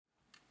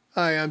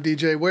Hi, I'm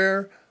DJ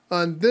Ware.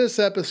 On this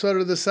episode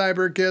of the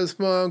Cyber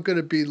Gizmo, I'm going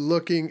to be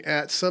looking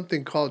at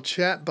something called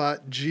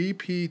Chatbot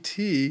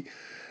GPT.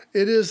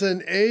 It is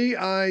an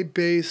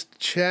AI-based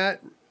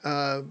chat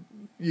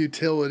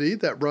utility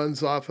that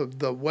runs off of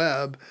the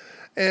web,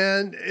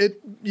 and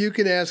you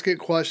can ask it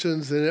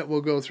questions and it will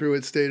go through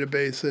its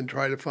database and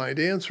try to find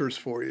answers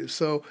for you.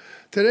 So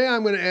today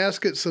I'm going to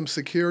ask it some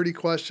security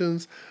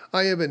questions.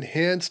 I have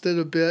enhanced it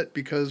a bit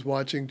because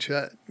watching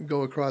chat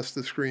go across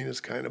the screen is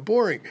kind of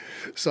boring.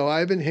 So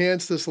I've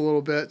enhanced this a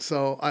little bit,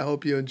 so I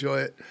hope you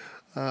enjoy it.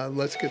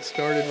 Let's get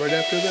started right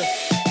after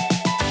this.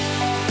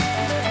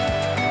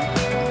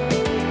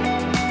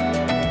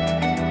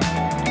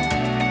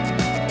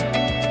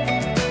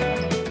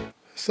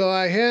 So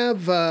I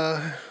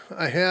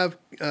have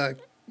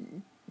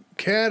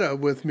Kata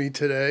with me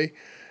today,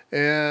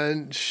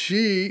 and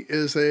she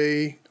is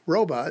a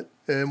robot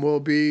and will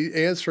be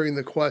answering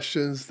the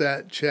questions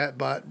that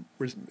Chatbot,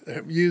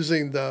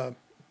 using the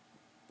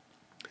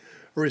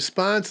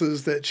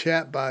responses that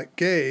Chatbot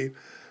gave.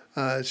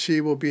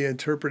 She will be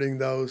interpreting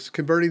those,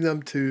 converting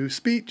them to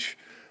speech,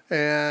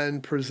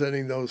 and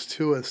presenting those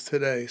to us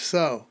today.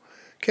 So,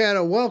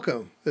 Kata,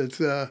 welcome.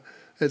 It's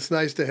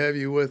nice to have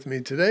you with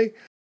me today.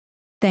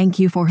 Thank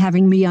you for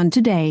having me on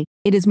today.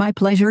 It is my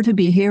pleasure to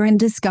be here and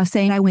discuss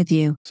AI with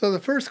you. So the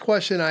first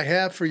question I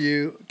have for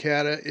you,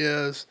 Kata,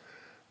 is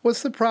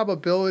what's the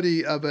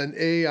probability of an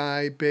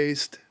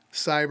AI-based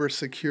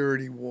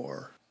cybersecurity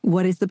war?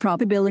 What is the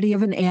probability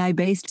of an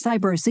AI-based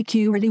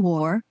cybersecurity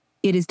war?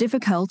 It is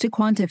difficult to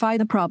quantify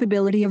the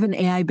probability of an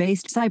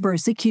AI-based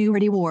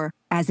cybersecurity war,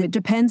 as it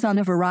depends on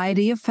a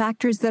variety of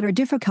factors that are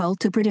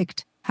difficult to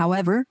predict.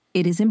 However,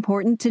 it is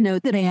important to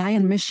note that AI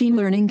and machine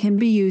learning can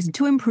be used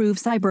to improve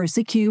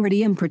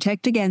cybersecurity and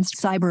protect against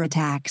cyber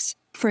attacks.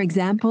 For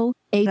example,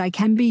 AI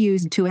can be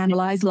used to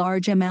analyze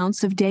large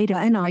amounts of data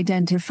and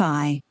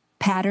identify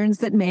patterns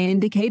that may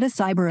indicate a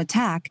cyber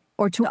attack,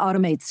 or to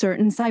automate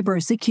certain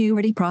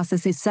cybersecurity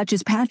processes such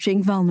as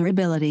patching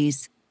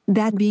vulnerabilities.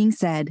 That being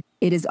said,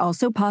 it is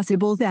also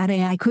possible that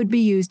AI could be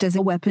used as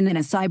a weapon in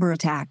a cyber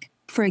attack.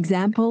 For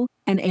example,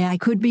 an AI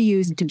could be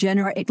used to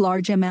generate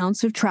large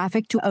amounts of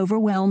traffic to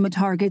overwhelm a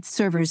target's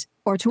servers,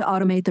 or to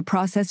automate the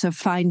process of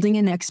finding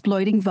and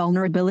exploiting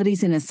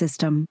vulnerabilities in a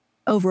system.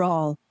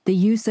 Overall, the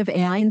use of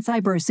AI in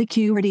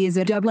cybersecurity is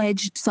a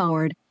double-edged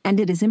sword, and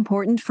it is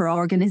important for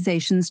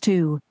organizations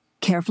to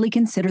carefully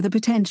consider the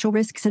potential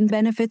risks and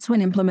benefits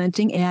when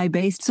implementing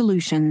AI-based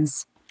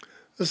solutions.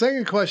 The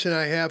second question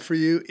I have for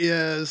you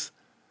is,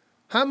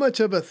 how much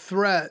of a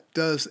threat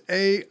does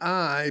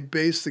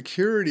AI-based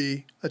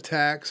security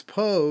attacks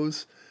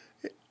pose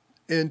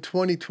in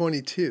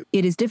 2022?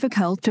 It is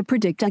difficult to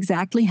predict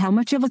exactly how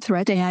much of a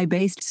threat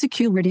AI-based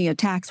security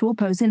attacks will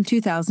pose in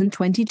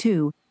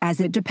 2022, as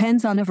it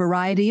depends on a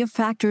variety of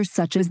factors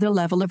such as the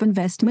level of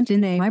investment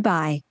in AI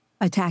by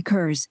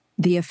attackers,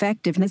 the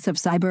effectiveness of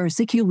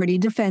cybersecurity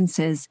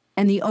defenses,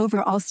 and the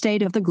overall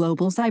state of the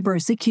global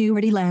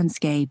cybersecurity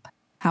landscape.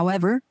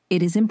 However,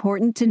 it is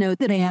important to note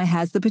that AI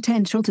has the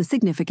potential to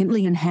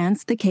significantly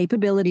enhance the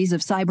capabilities of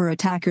cyber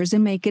attackers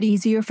and make it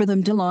easier for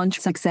them to launch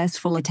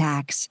successful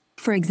attacks.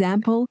 For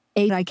example,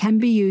 AI can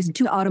be used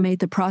to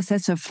automate the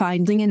process of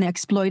finding and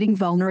exploiting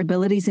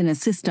vulnerabilities in a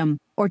system,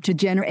 or to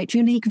generate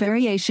unique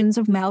variations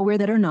of malware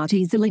that are not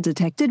easily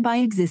detected by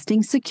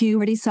existing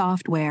security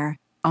software.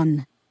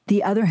 On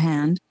the other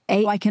hand,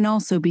 AI can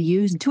also be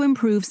used to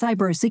improve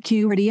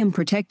cybersecurity and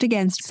protect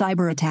against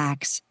cyber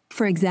attacks.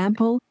 For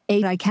example,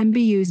 AI can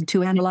be used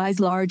to analyze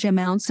large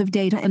amounts of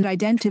data and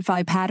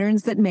identify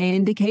patterns that may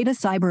indicate a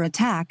cyber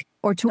attack,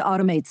 or to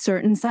automate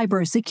certain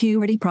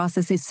cybersecurity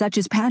processes such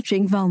as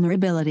patching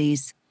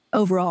vulnerabilities.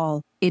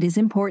 Overall, it is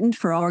important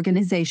for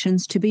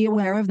organizations to be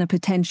aware of the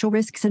potential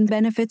risks and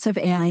benefits of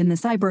AI in the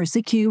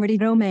cybersecurity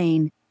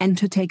domain, and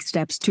to take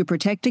steps to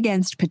protect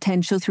against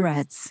potential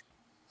threats.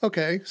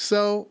 Okay,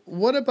 so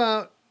what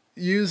about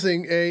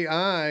using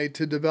AI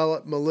to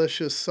develop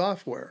malicious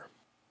software?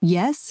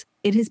 Yes,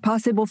 it is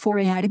possible for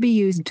AI to be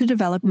used to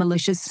develop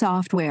malicious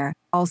software,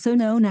 also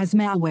known as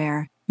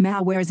malware.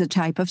 Malware is a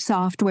type of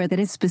software that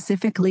is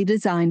specifically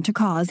designed to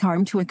cause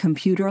harm to a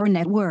computer or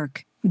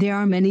network. There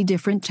are many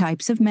different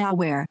types of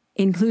malware,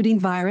 including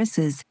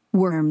viruses,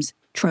 worms,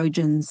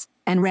 trojans,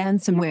 and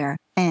ransomware,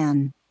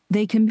 and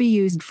they can be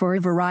used for a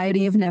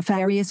variety of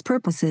nefarious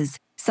purposes,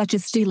 such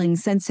as stealing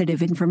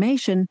sensitive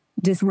information,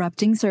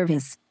 disrupting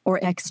service, or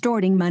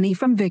extorting money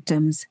from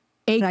victims.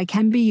 AI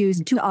can be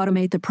used to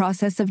automate the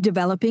process of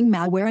developing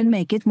malware and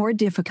make it more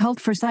difficult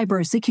for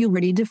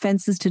cybersecurity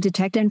defenses to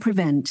detect and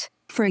prevent.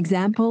 For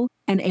example,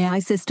 an AI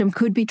system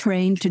could be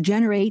trained to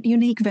generate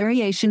unique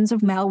variations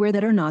of malware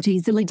that are not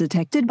easily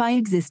detected by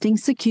existing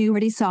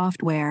security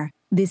software.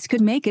 This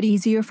could make it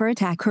easier for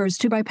attackers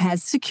to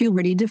bypass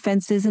security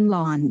defenses and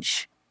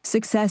launch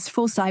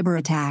successful cyber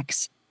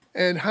attacks.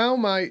 And how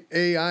might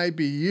AI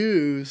be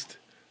used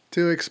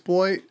to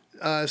exploit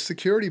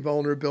security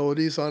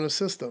vulnerabilities on a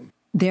system?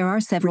 There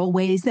are several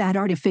ways that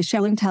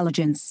artificial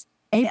intelligence,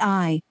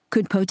 AI,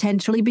 could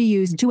potentially be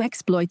used to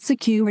exploit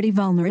security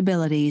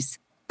vulnerabilities.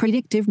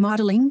 Predictive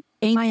modeling,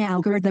 AI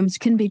algorithms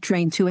can be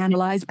trained to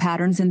analyze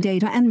patterns in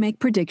data and make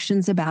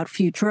predictions about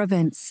future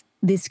events.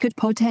 This could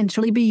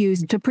potentially be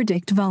used to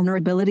predict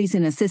vulnerabilities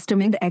in a system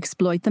and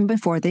exploit them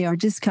before they are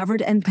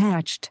discovered and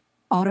patched.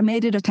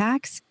 Automated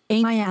attacks.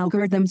 AI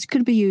algorithms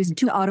could be used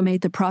to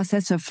automate the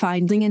process of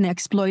finding and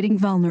exploiting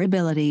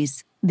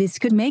vulnerabilities. This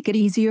could make it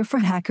easier for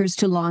hackers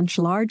to launch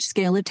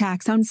large-scale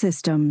attacks on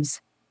systems.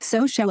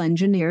 Social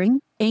engineering.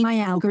 AI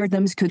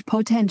algorithms could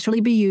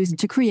potentially be used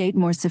to create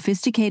more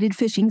sophisticated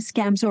phishing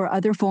scams or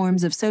other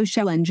forms of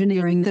social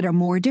engineering that are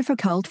more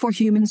difficult for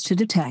humans to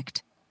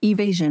detect.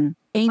 Evasion.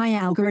 AI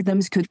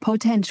algorithms could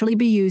potentially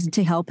be used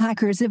to help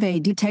hackers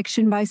evade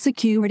detection by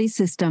security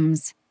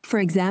systems. For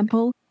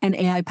example, an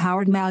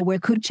AI-powered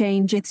malware could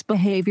change its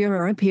behavior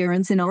or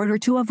appearance in order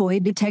to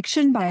avoid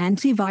detection by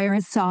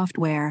antivirus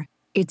software.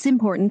 It's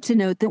important to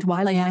note that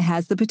while AI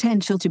has the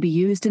potential to be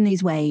used in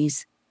these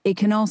ways, it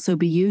can also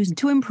be used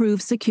to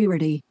improve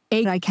security.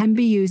 AI can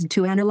be used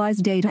to analyze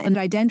data and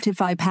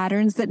identify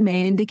patterns that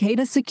may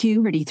indicate a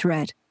security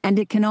threat, and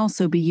it can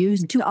also be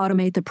used to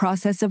automate the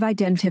process of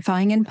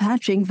identifying and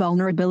patching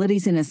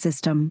vulnerabilities in a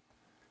system.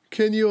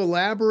 Can you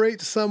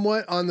elaborate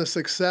somewhat on the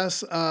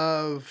success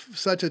of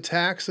such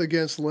attacks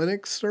against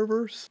Linux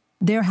servers?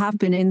 There have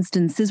been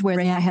instances where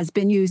AI has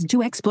been used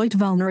to exploit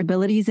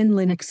vulnerabilities in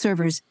Linux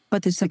servers,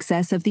 but the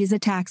success of these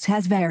attacks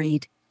has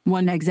varied.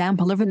 One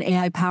example of an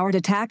AI-powered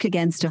attack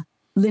against a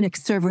Linux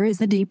server is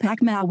the Deepak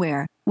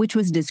malware, which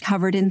was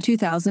discovered in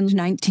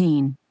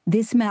 2019.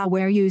 This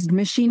malware used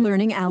machine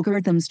learning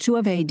algorithms to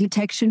evade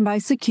detection by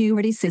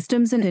security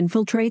systems and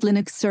infiltrate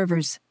Linux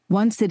servers.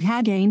 Once it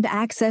had gained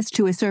access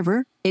to a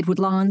server, it would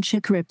launch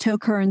a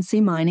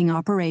cryptocurrency mining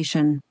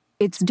operation.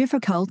 It's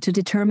difficult to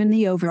determine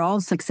the overall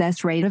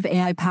success rate of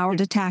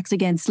AI-powered attacks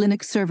against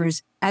Linux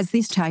servers, as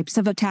these types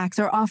of attacks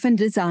are often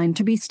designed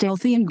to be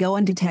stealthy and go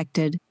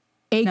undetected.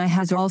 AI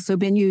has also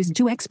been used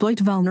to exploit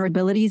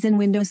vulnerabilities in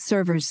Windows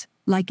servers.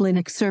 Like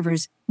Linux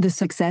servers, the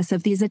success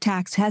of these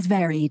attacks has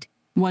varied.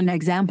 One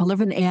example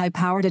of an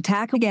AI-powered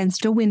attack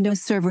against a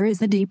Windows server is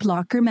the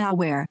DeepLocker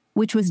malware,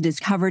 which was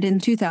discovered in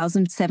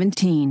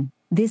 2017.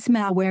 This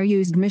malware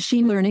used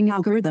machine learning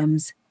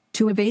algorithms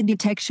to evade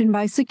detection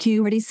by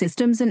security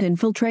systems and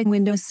infiltrate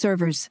Windows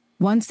servers.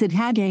 Once it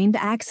had gained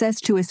access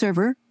to a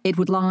server, it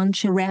would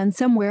launch a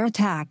ransomware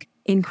attack,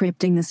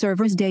 encrypting the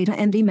server's data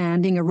and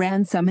demanding a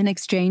ransom in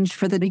exchange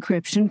for the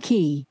decryption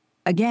key.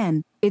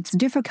 Again, it's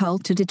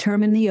difficult to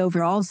determine the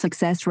overall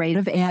success rate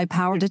of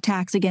AI-powered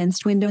attacks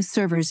against Windows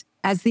servers,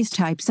 as these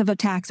types of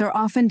attacks are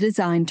often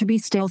designed to be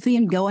stealthy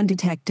and go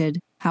undetected.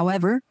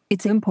 However,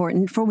 it's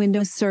important for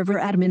Windows Server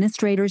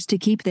administrators to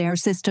keep their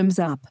systems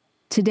up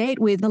to date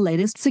with the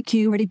latest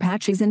security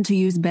patches and to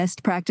use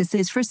best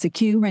practices for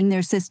securing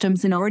their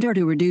systems in order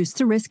to reduce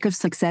the risk of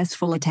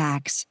successful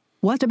attacks.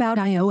 What about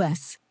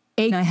iOS?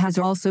 AI has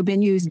also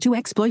been used to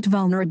exploit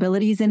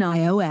vulnerabilities in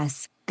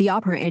iOS, the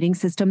operating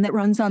system that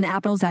runs on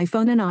Apple's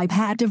iPhone and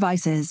iPad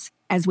devices.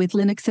 As with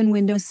Linux and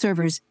Windows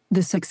servers,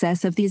 the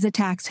success of these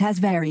attacks has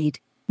varied.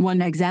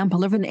 One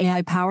example of an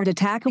AI-powered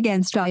attack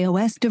against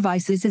iOS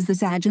devices is the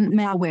Sagent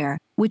malware,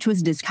 which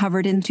was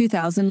discovered in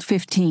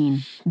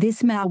 2015.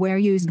 This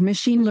malware used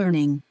machine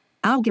learning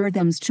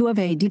algorithms to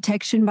evade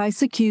detection by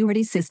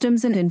security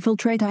systems and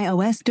infiltrate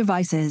iOS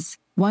devices.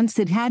 Once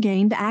it had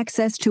gained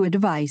access to a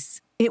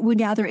device, it would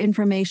gather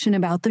information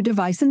about the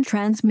device and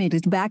transmit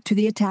it back to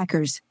the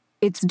attackers.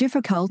 It's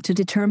difficult to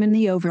determine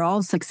the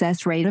overall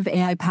success rate of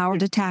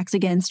AI-powered attacks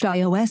against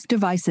iOS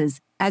devices,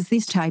 as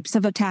these types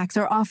of attacks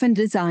are often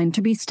designed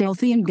to be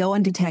stealthy and go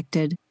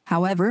undetected.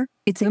 However,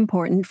 it's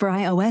important for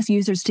iOS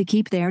users to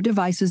keep their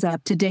devices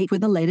up to date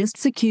with the latest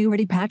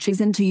security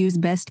patches and to use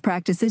best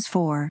practices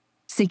for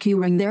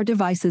securing their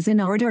devices in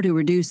order to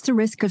reduce the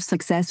risk of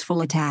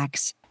successful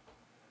attacks.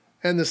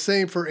 And the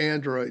same for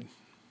Android.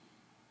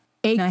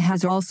 AI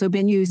has also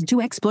been used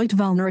to exploit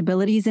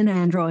vulnerabilities in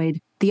Android,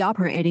 the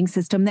operating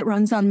system that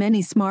runs on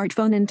many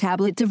smartphone and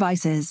tablet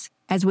devices.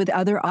 As with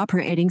other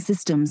operating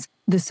systems,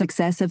 the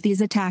success of these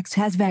attacks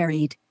has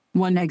varied.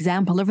 One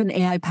example of an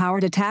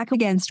AI-powered attack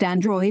against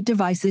Android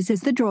devices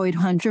is the Droid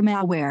Hunter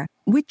malware,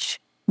 which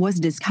was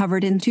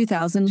discovered in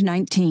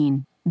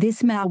 2019.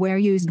 This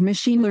malware used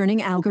machine learning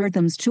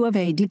algorithms to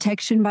evade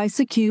detection by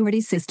security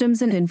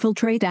systems and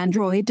infiltrate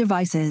Android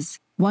devices.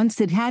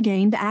 Once it had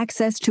gained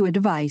access to a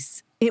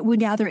device, it would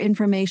gather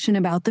information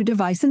about the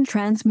device and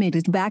transmit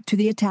it back to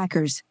the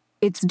attackers.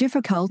 It's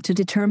difficult to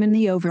determine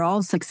the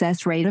overall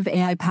success rate of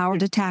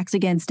AI-powered attacks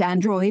against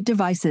Android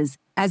devices,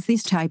 as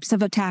these types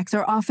of attacks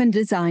are often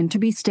designed to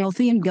be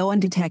stealthy and go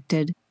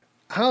undetected.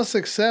 How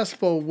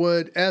successful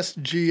would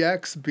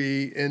SGX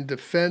be in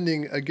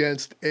defending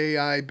against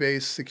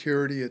AI-based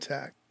security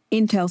attacks?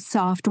 Intel's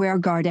Software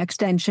Guard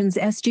Extensions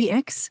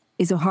SGX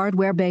is a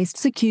hardware-based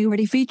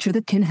security feature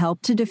that can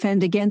help to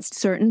defend against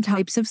certain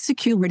types of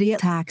security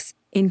attacks,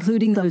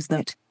 including those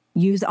that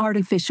use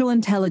artificial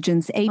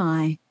intelligence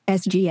AI.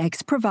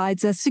 SGX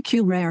provides a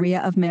secure area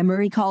of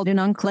memory called an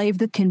enclave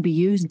that can be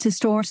used to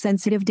store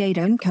sensitive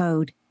data and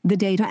code. The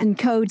data and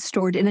code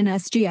stored in an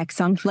SGX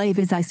enclave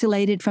is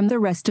isolated from the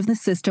rest of the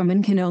system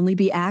and can only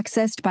be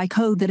accessed by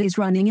code that is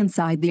running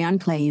inside the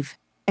enclave.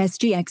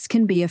 SGX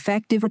can be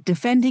effective at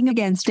defending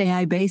against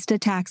AI-based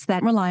attacks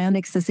that rely on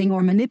accessing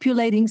or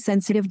manipulating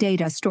sensitive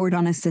data stored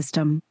on a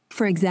system.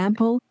 For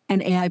example,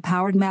 an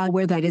AI-powered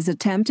malware that is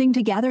attempting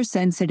to gather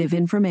sensitive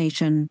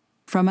information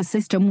from a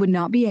system would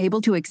not be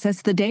able to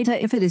access the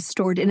data if it is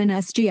stored in an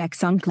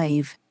SGX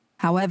enclave.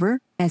 However,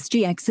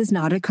 SGX is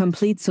not a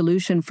complete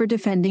solution for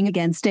defending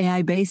against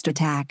AI-based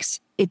attacks.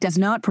 It does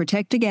not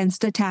protect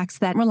against attacks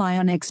that rely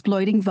on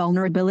exploiting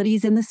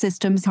vulnerabilities in the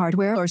system's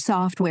hardware or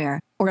software,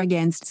 or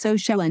against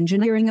social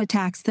engineering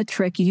attacks that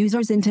trick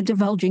users into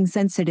divulging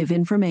sensitive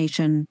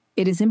information.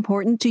 It is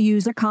important to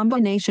use a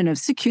combination of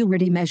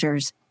security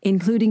measures,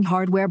 including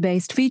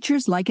hardware-based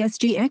features like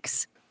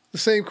SGX. The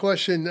same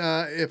question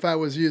if I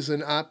was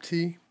using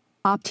OpT.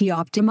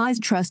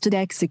 Optimized Trusted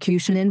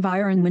Execution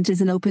Environment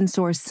is an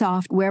open-source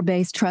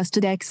software-based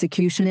trusted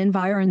execution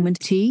environment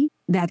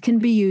that can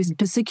be used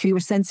to secure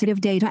sensitive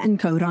data and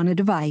code on a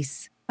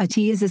device. A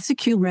T is a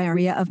secure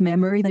area of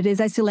memory that is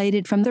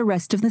isolated from the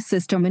rest of the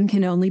system and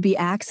can only be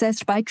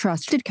accessed by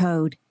trusted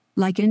code.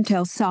 Like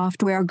Intel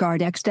Software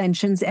Guard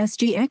Extension's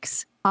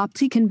SGX,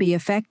 OpT can be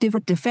effective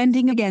at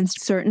defending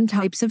against certain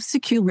types of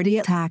security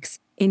attacks,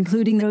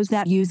 including those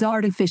that use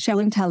artificial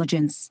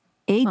intelligence,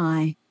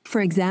 AI.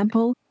 For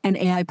example, an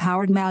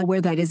AI-powered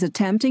malware that is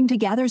attempting to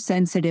gather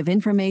sensitive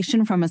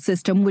information from a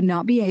system would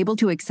not be able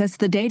to access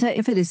the data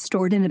if it is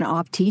stored in an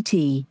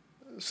OpT.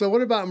 So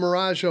what about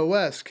Mirage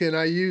OS? Can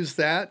I use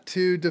that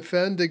to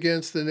defend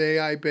against an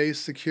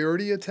AI-based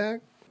security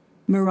attack?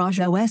 Mirage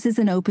OS is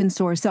an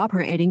open-source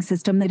operating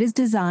system that is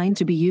designed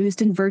to be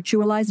used in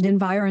virtualized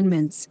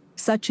environments,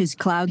 such as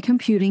cloud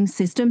computing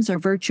systems or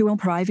virtual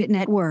private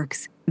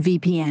networks,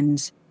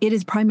 VPNs. It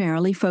is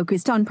primarily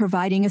focused on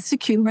providing a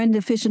secure and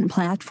efficient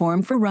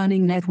platform for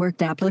running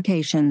networked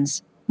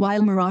applications.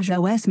 While Mirage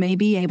OS may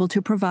be able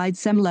to provide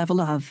some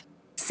level of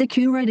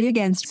security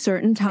against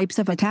certain types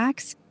of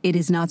attacks, it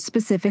is not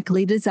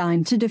specifically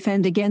designed to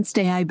defend against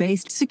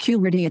AI-based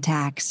security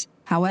attacks.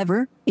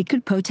 However, it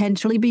could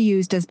potentially be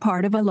used as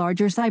part of a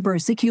larger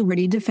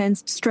cybersecurity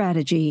defense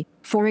strategy,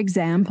 for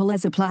example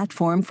as a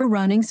platform for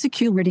running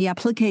security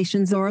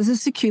applications or as a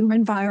secure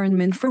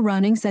environment for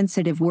running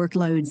sensitive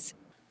workloads.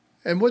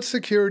 And what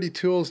security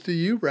tools do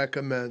you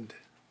recommend?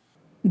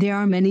 There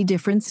are many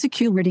different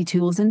security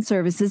tools and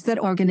services that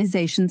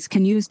organizations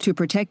can use to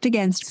protect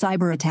against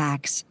cyber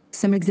attacks.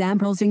 Some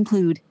examples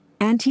include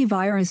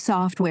antivirus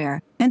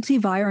software.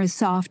 Antivirus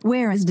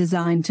software is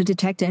designed to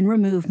detect and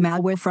remove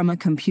malware from a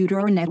computer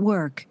or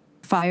network.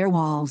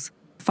 Firewalls.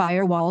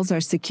 Firewalls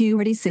are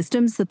security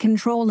systems that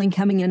control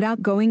incoming and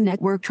outgoing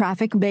network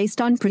traffic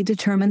based on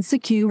predetermined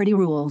security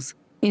rules.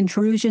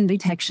 Intrusion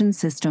detection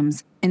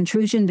systems.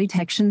 Intrusion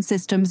detection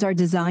systems are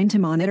designed to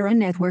monitor a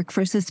network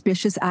for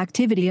suspicious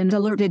activity and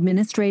alert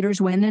administrators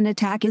when an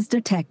attack is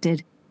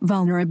detected.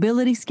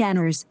 Vulnerability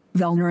scanners.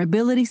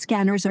 Vulnerability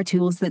scanners are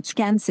tools that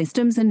scan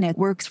systems and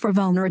networks for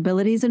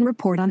vulnerabilities and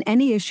report on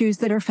any issues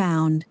that are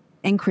found.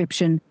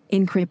 Encryption.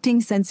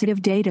 Encrypting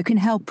sensitive data can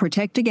help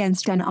protect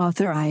against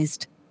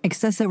unauthorized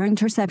access or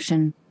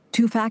interception.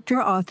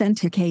 Two-factor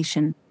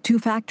authentication.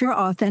 Two-factor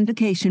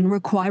authentication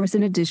requires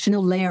an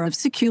additional layer of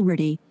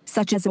security,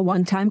 such as a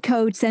one-time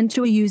code sent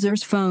to a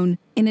user's phone,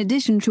 in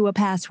addition to a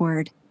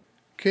password.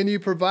 Can you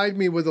provide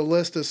me with a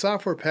list of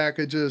software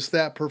packages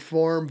that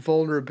perform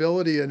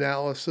vulnerability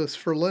analysis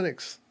for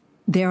Linux?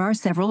 There are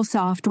several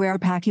software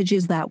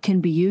packages that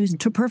can be used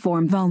to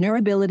perform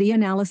vulnerability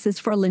analysis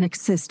for Linux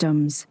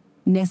systems.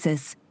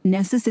 Nessus.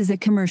 Nessus is a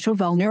commercial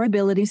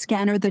vulnerability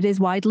scanner that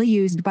is widely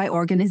used by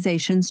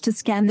organizations to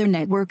scan their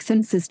networks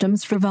and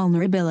systems for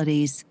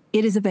vulnerabilities.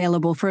 It is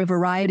available for a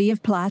variety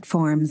of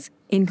platforms,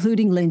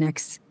 including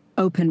Linux.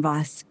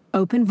 OpenVAS.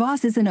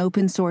 OpenVAS is an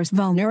open-source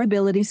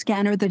vulnerability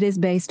scanner that is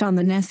based on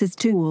the Nessus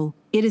tool.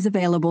 It is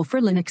available for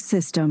Linux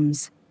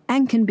systems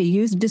and can be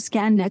used to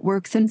scan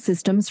networks and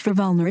systems for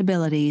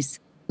vulnerabilities.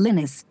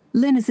 Linus.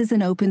 Linus is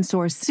an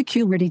open-source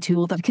security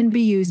tool that can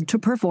be used to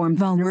perform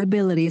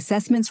vulnerability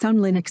assessments on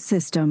Linux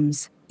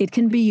systems. It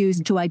can be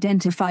used to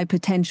identify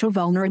potential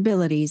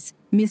vulnerabilities,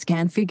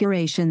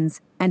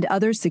 misconfigurations, and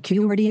other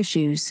security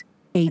issues.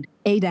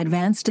 AID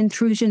Advanced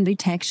Intrusion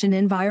Detection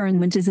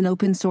Environment is an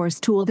open-source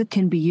tool that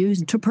can be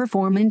used to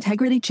perform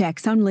integrity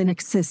checks on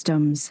Linux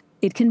systems.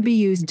 It can be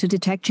used to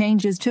detect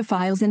changes to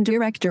files and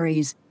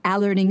directories,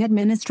 alerting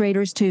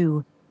administrators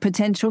to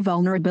potential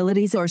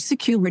vulnerabilities or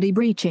security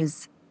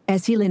breaches.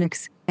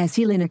 SE-Linux.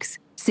 SE-Linux,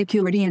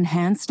 Security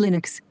Enhanced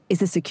Linux,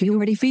 is a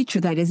security feature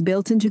that is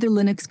built into the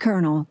Linux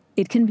kernel.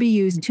 It can be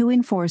used to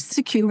enforce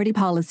security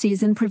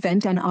policies and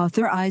prevent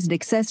unauthorized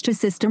access to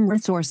system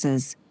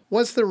resources.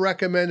 What's the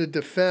recommended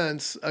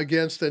defense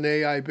against an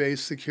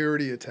AI-based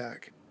security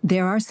attack?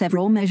 There are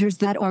several measures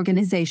that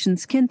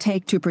organizations can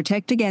take to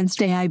protect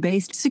against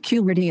AI-based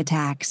security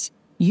attacks.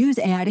 Use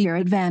AI to your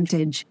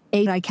advantage.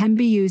 AI can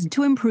be used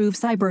to improve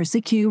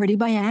cybersecurity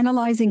by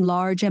analyzing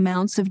large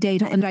amounts of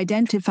data and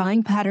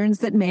identifying patterns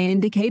that may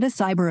indicate a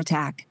cyber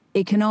attack.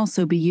 It can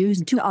also be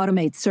used to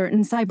automate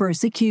certain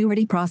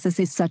cybersecurity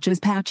processes such as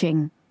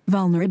patching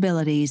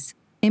vulnerabilities.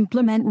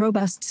 Implement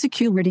robust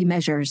security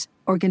measures.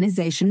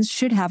 Organizations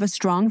should have a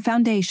strong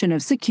foundation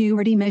of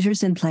security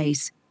measures in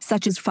place,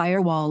 such as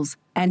firewalls,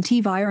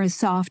 antivirus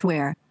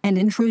software, and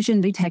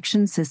intrusion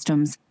detection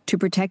systems, to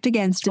protect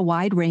against a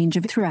wide range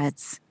of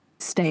threats.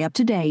 Stay up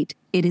to date.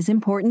 It is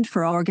important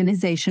for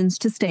organizations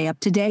to stay up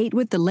to date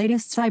with the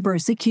latest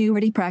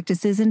cybersecurity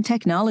practices and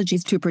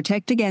technologies to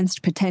protect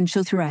against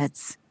potential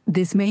threats.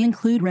 This may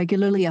include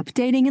regularly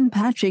updating and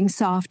patching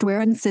software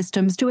and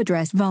systems to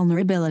address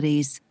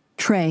vulnerabilities.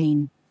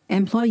 Train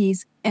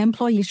employees.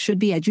 Employees should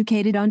be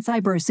educated on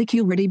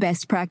cybersecurity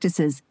best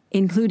practices,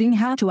 including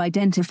how to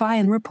identify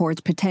and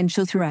report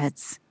potential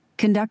threats.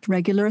 Conduct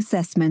regular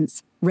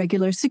assessments.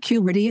 Regular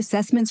security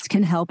assessments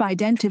can help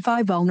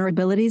identify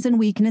vulnerabilities and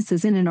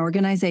weaknesses in an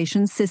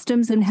organization's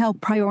systems and help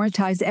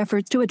prioritize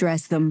efforts to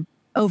address them.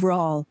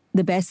 Overall,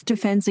 the best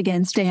defense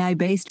against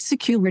AI-based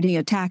security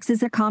attacks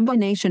is a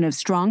combination of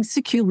strong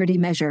security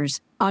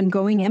measures,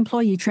 ongoing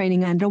employee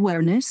training and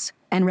awareness,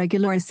 and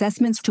regular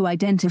assessments to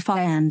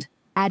identify and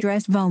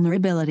address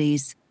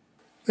vulnerabilities.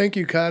 Thank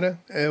you, Kata.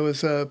 It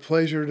was a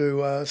pleasure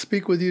to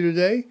speak with you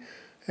today.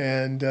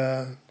 And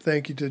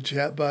thank you to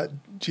Chatbot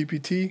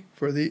GPT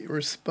for the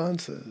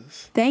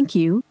responses. Thank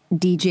you,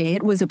 DJ.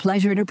 It was a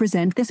pleasure to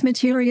present this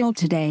material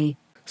today.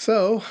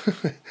 So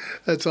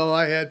that's all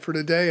I had for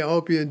today. I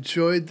hope you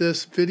enjoyed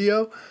this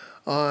video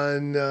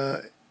on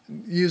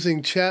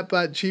using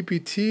Chatbot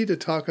GPT to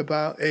talk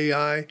about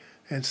AI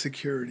and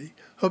security.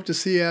 Hope to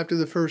see you after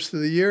the first of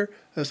the year.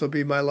 This will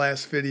be my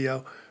last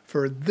video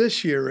for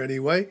this year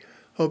anyway.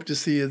 Hope to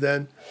see you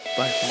then.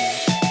 Bye for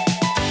now.